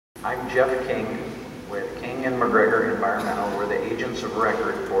I'm Jeff King with King and McGregor Environmental. We're the agents of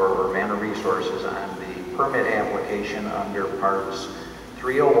record for Orvana Resources on the permit application under Parts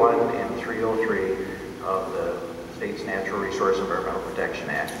 301 and 303 of the state's Natural Resource Environmental Protection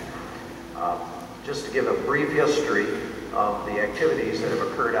Act. Just to give a brief history of the activities that have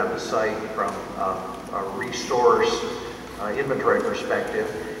occurred on the site from a resource inventory perspective.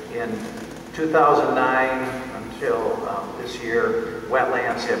 In 2009 until this year,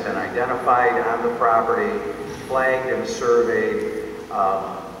 wetlands have been identified on the property, flagged and surveyed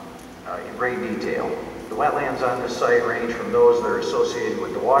in great detail. The wetlands on this site range from those that are associated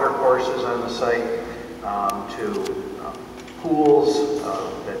with the water courses on the site to pools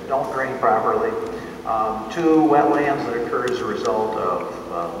that don't drain properly, to wetlands that occur as a result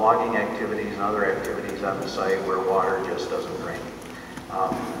of logging activities and other activities on the site where water just doesn't drain.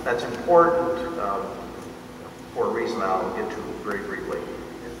 That's important for a reason that I'll get to very briefly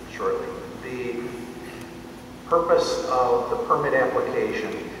shortly. The purpose of the permit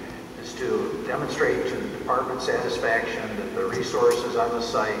application is to demonstrate to the department's satisfaction that the resources on the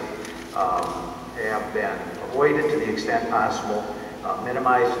site have been avoided to the extent possible,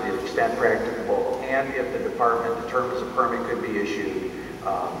 minimized to the extent practicable, and if the department determines a permit could be issued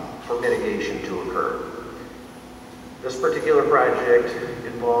for mitigation to occur. This particular project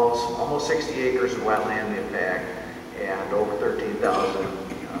involves almost 60 acres of wetland impact and over 13,000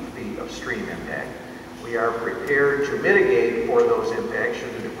 feet of stream impact. We are prepared to mitigate for those impacts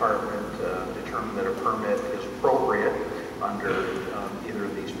should the department determine that a permit is appropriate under either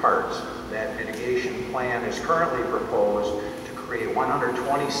of these parts. That mitigation plan is currently proposed to create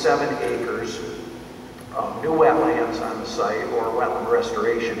 127 acres of new wetlands on the site, or wetland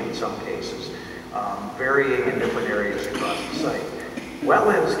restoration in some cases, varying in different areas across the site.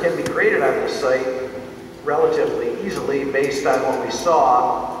 Wetlands can be created on this site relatively easily based on what we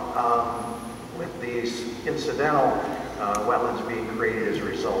saw with these incidental wetlands being created as a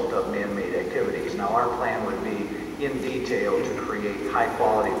result of man-made activities. Now, our plan would be in detail to create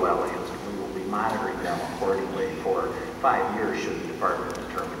high-quality wetlands, and we will be monitoring them accordingly for 5 years should the department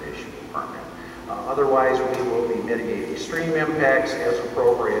determine to issue a permit. Otherwise, we will be mitigating stream impacts as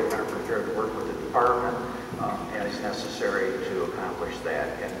appropriate and are prepared to work with the department as necessary to accomplish that.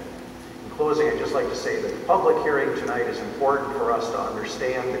 And in closing, I'd just like to say that the public hearing tonight is important for us to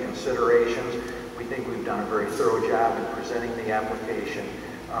understand the considerations. We think we've done a very thorough job in presenting the application.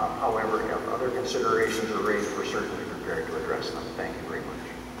 However, if other considerations are raised, we're certainly prepared to address them. Thank you very much.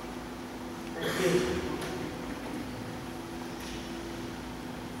 Thank you.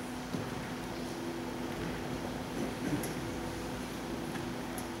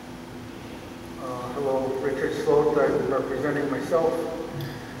 Hello, Rich Sloat. I'm representing myself.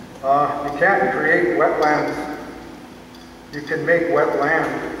 You can't create wetlands. You can make wetland,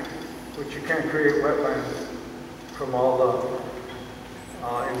 but you can't create wetlands from all the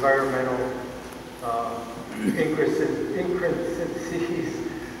environmental inconsistencies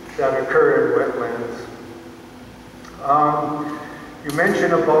that occur in wetlands. You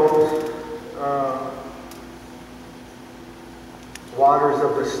mentioned about waters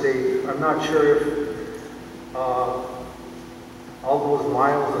of the state. I'm not sure if all those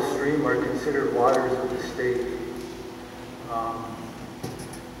miles of stream are considered waters of the state.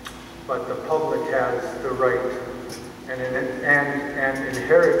 But the public has the right and an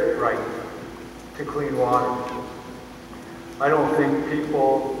inherent right to clean water. I don't think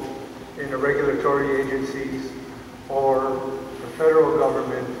people in the regulatory agencies or the federal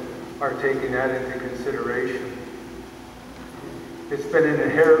government are taking that into consideration. It's been an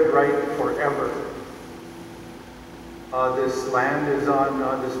inherent right forever. This land is on,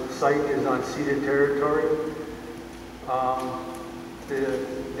 this site is on ceded territory. The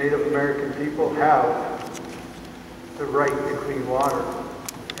Native American people have the right to clean water.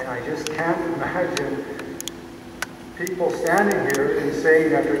 And I just can't imagine people standing here and saying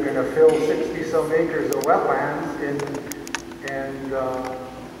that they're going to fill 60-some acres of wetlands and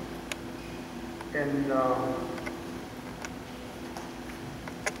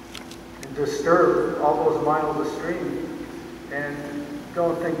disturb all those miles of stream, and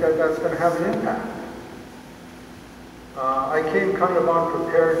don't think that that's going to have an impact. I came kind of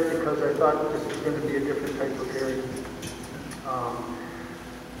unprepared because I thought this was going to be a different type of hearing.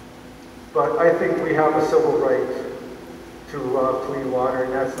 But I think we have a civil right to clean water,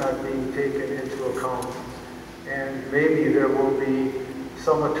 and that's not being taken into account. And maybe there will be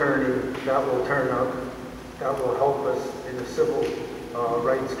some attorney that will turn up that will help us in a civil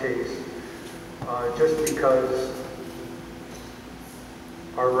rights case, just because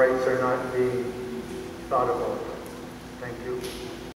our rights are not being thought about. Thank you.